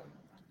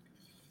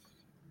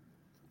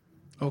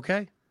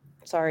 Okay.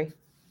 Sorry.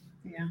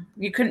 Yeah.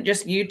 You couldn't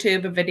just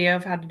YouTube a video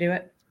of how to do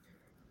it?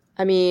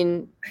 I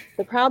mean,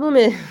 the problem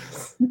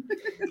is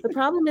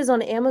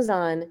on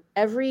Amazon,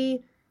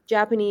 every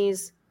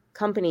Japanese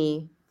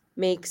company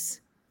makes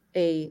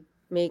a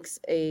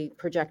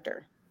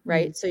projector,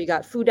 right? So you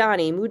got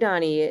Fudani,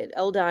 Mudani,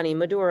 Eldani,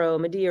 Maduro,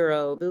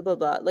 blah, blah,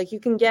 blah. Like you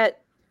can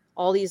get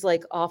all these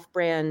like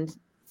off-brand,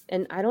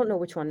 and I don't know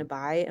which one to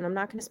buy. And I'm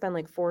not going to spend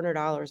like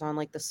 $400 on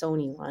like the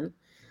Sony one.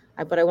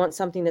 But I want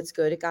something that's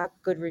good. It got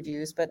good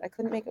reviews, but I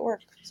couldn't make it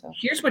work. So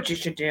Here's what you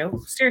should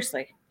do.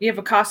 Seriously. You have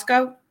a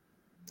Costco?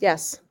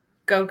 yes.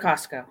 Go to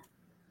Costco.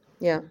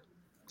 Yeah.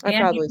 I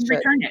And probably you can should.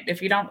 return it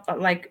if you don't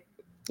like.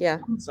 Yeah.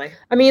 Honestly.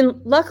 I mean,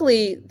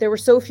 luckily there were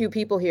so few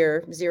people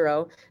here,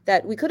 0,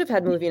 that we could have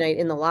had movie night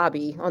in the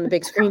lobby on the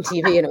big screen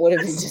TV and it would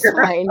have been just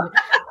fine.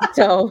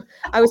 So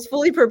I was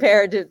fully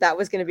prepared that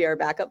was going to be our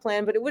backup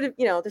plan, but it would have,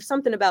 there's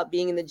something about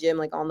being in the gym,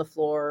 like on the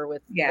floor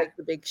with like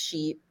the big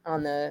sheet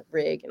on the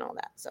rig and all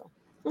that. So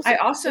we'll see. I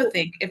also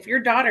think if your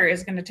daughter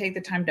is going to take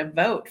the time to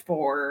vote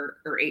 4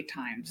 or 8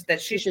 times,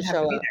 that she should have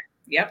to be there.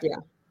 Yep. Yeah.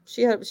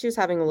 She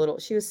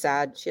was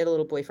sad. She had a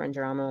little boyfriend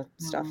drama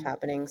stuff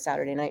happening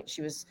Saturday night.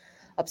 She was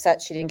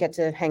upset she didn't get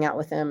to hang out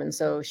with him, and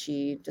so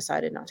she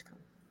decided not to come.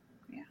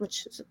 Yeah,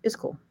 which is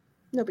cool.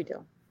 No big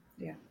deal.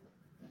 Yeah.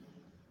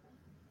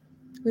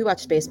 We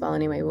watched baseball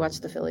anyway. We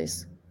watched the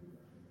Phillies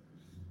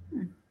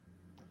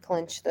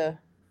clinch the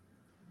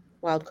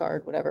wild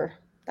card, whatever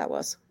that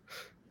was.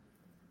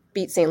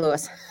 Beat St.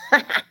 Louis.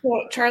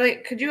 Well, Charlie,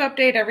 could you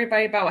update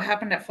everybody about what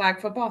happened at flag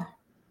football?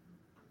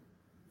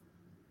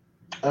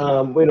 We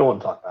don't want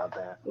to talk about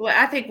that. Well,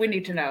 I think we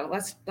need to know.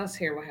 Let's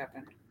hear what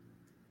happened.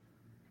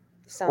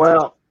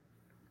 Well,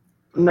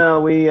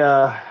 no, we're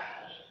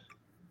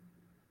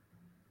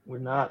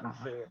not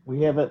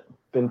we haven't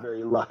been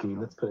very lucky,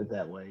 let's put it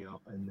that way,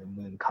 in the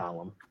win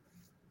column.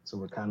 So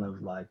we're kind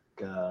of like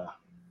the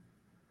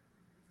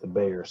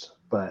Bears,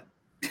 but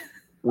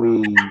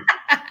we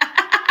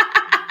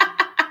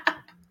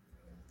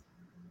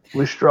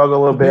struggle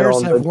a little bit.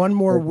 Bears have one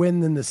more win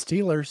than the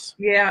Steelers.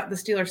 Yeah, the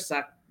Steelers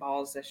suck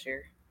balls this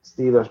year.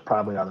 Steelers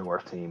probably are the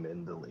worst team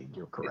in the league.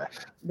 You're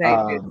correct. They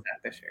did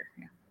that this year.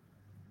 Yeah.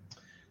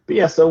 But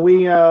yeah, so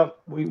we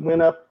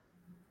went up,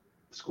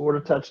 scored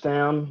a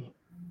touchdown,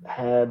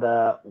 had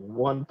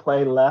 1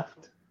 play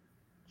left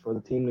for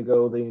the team to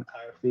go the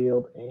entire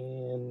field,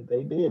 and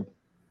they did.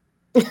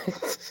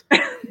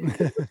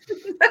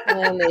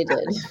 And they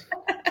did.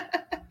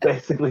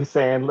 Basically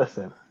saying,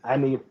 listen,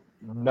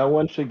 no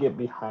one should get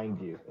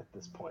behind you at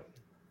this point.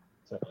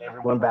 So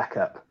everyone back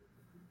up.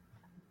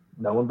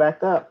 No one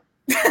backed up.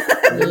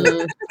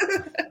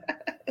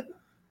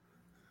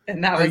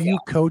 And that Are you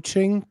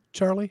coaching,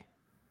 Charlie?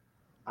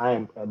 I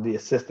am the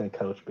assistant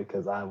coach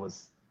because I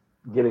was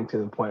getting to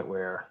the point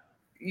where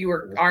you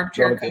were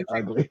armchair coaching.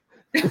 Ugly.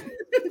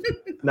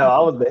 No, I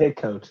was the head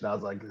coach, and I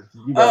was like,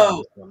 "You guys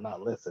just will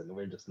not listen.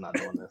 We're just not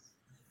doing this."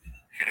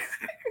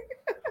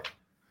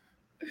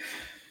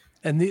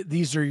 And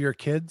these are your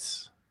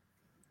kids?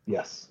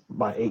 Yes,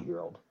 my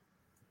 8-year-old.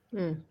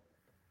 Mm.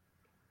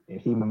 And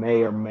he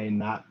may or may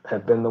not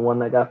have been the one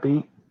that got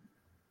beat.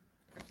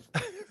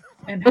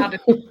 And how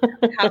did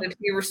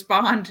he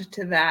respond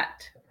to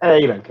that?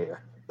 He doesn't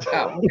care.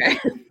 Oh, okay.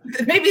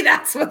 Maybe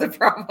that's what the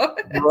problem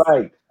is.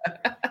 Right.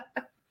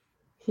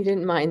 He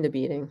didn't mind the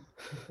beating.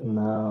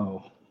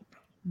 No.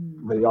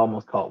 But he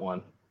almost caught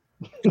one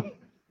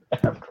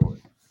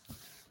afterwards.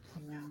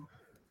 Yeah.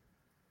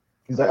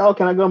 He's like, "Oh,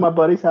 can I go to my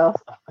buddy's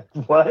house?" I'm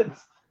like, "What?"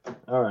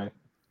 All right.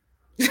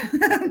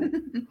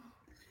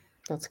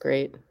 That's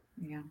great.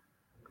 Yeah.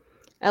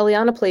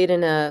 Eliana played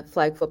in a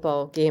flag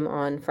football game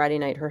on Friday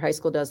night. Her high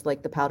school does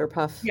like the powder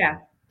puff thing.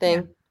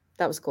 Yeah.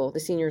 That was cool. The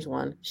seniors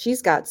won.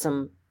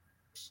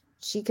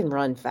 She can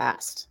run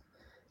fast.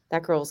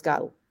 That girl's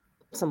got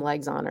some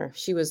legs on her.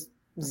 She was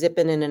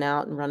zipping in and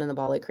out and running the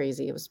ball like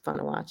crazy. It was fun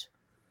to watch.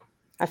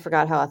 I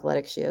forgot how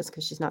athletic she is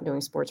because she's not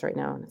doing sports right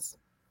now, and it's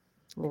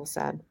a little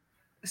sad.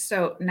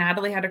 So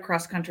Natalie had a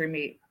cross country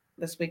meet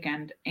this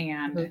weekend,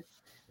 and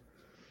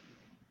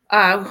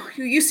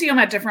you see them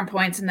at different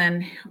points, and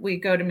then we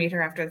go to meet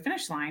her after the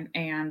finish line,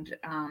 and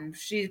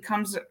she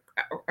comes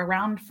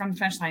around from the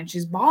finish line.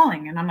 She's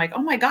bawling, and I'm like,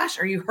 "Oh my gosh,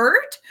 are you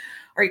hurt?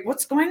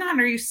 What's going on?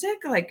 Are you sick?"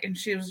 And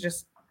she was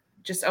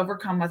just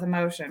overcome with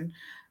emotion.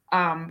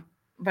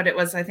 But it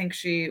was, I think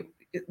she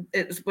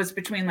it was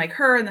between like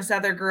her and this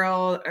other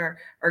girl or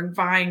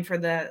vying for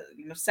the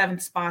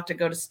 7th spot to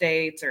go to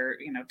states or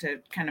to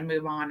kind of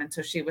move on. And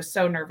so she was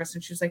so nervous,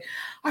 and she was like,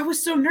 I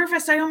was so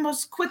nervous I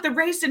almost quit the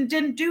race and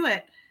didn't do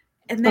it.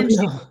 And then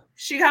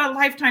she got a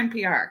lifetime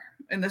PR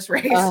in this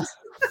race.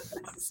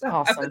 So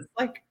awesome. I was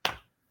like,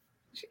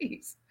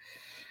 geez.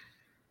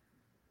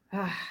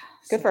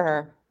 Good for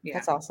her. Yeah.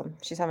 That's awesome.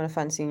 She's having a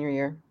fun senior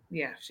year.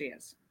 Yeah, she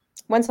is.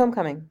 When's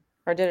homecoming?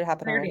 Or did it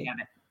happen already? Had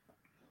it.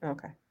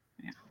 Okay.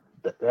 Yeah.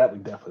 That we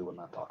definitely will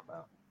not talk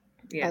about.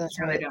 Yeah, that's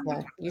right.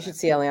 You should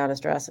see Eliana's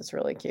dress. It's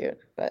really cute.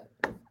 But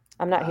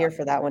I'm not here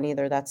for that one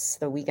either. That's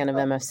the weekend of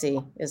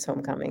MFC is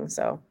homecoming.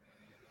 So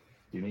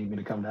you need me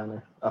to come down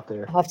there, up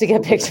there? I'll have to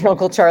get a picture.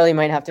 Uncle Charlie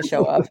might have to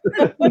show up.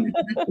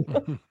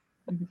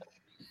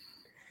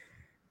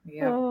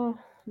 Yeah. Oh,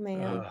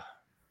 man.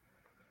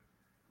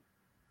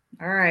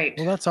 All right.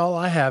 Well, that's all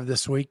I have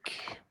this week.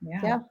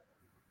 Yeah.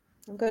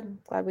 I'm good.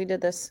 Glad we did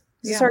this.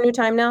 Is this our new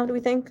time now, do we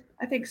think?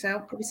 I think so.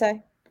 What did we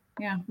say?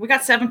 Yeah. We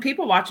got 7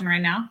 people watching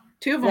right now.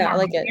 2 of them are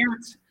like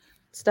parents.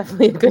 It's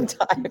definitely a good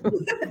time.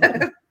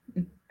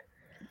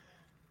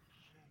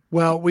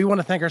 Well, we want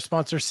to thank our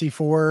sponsor,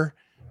 C4.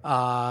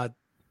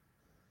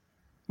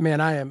 Man,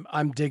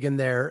 I'm digging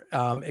their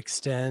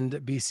Extend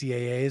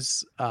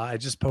BCAAs. I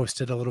just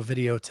posted a little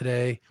video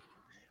today.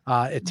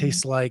 It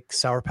tastes like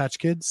Sour Patch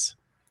Kids,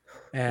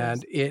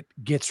 and it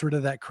gets rid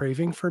of that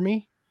craving for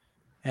me.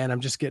 And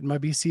I'm just getting my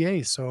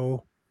BCA.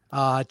 So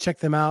check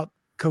them out.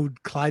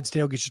 Code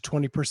Clydesdale gets you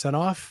 20%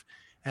 off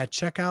at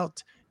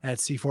checkout at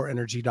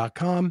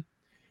c4energy.com.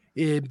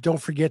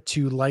 Don't forget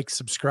to like,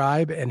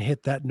 subscribe, and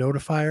hit that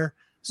notifier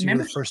so you're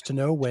the first to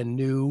know when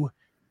new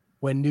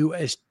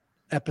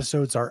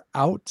episodes are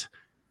out.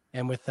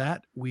 And with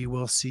that, we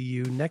will see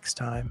you next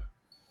time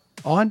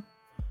on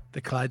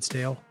the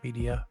Clydesdale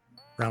Media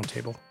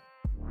Roundtable.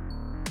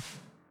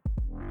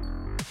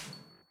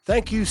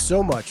 Thank you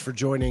so much for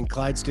joining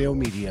Clydesdale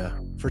Media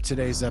for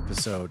today's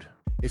episode.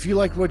 If you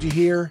liked what you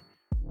hear,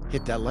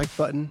 hit that like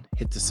button,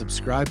 hit the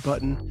subscribe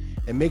button,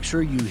 and make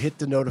sure you hit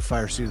the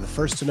notifier so you're the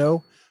first to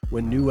know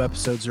when new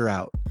episodes are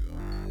out.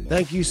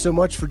 Thank you so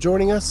much for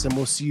joining us, and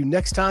we'll see you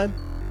next time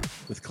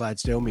with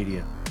Clydesdale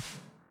Media.